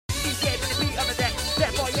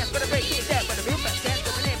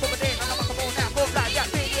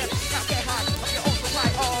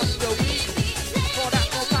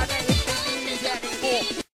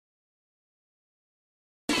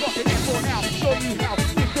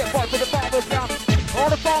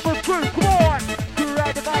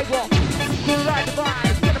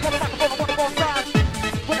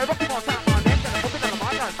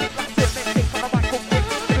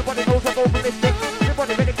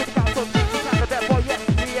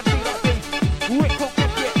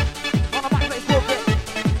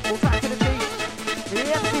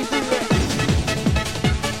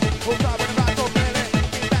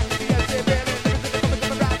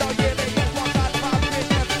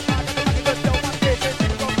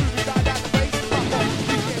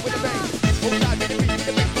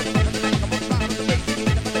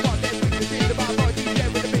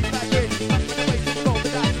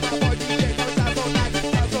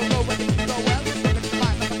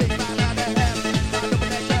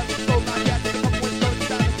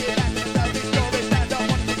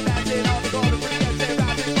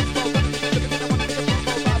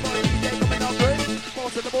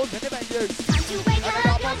in the venue. And I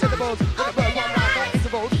got more syllables, with the first one right, no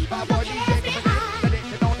intervals. Bad boy DJ coming in, let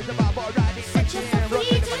it know it's a bad boy riding. Such a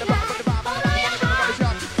freak to the back, with the back, with the back, with the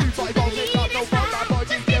back, with the back, no fun, bad boy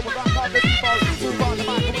DJ with rap on the default. Move on the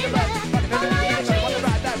mic, with the back, on the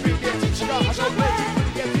ride, that big bitch. I go crazy,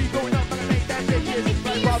 with the MC going up, gonna make that shit kiss.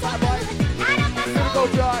 Bad boy, bad boy, gonna go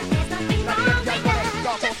dry. Like a young jack,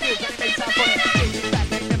 got more skills, and it makes time for it. That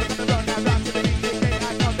ain't never gonna run that rap to the DJ.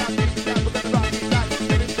 I come down, take it down, we're gonna rock it down.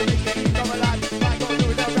 There is the big game, come alive. I go do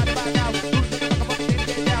it, I'll rap it back now. Who's the fuck, I'm up in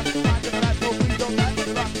the down. Find the rap, no, please don't rap.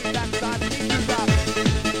 Rock it down, side, we need to rap.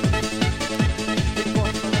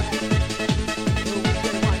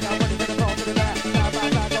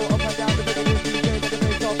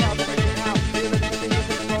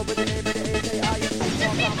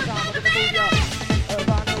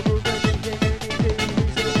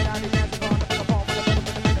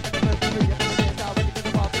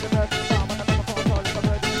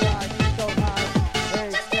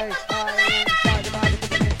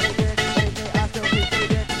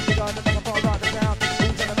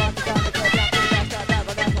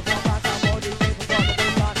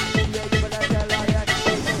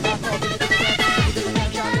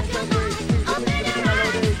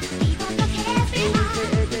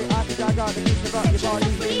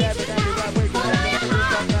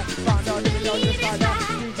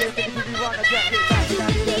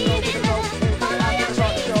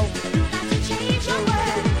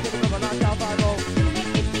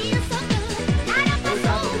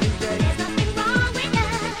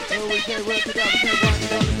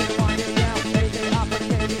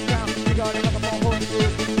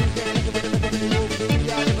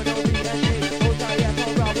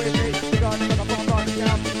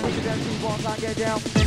 Get down.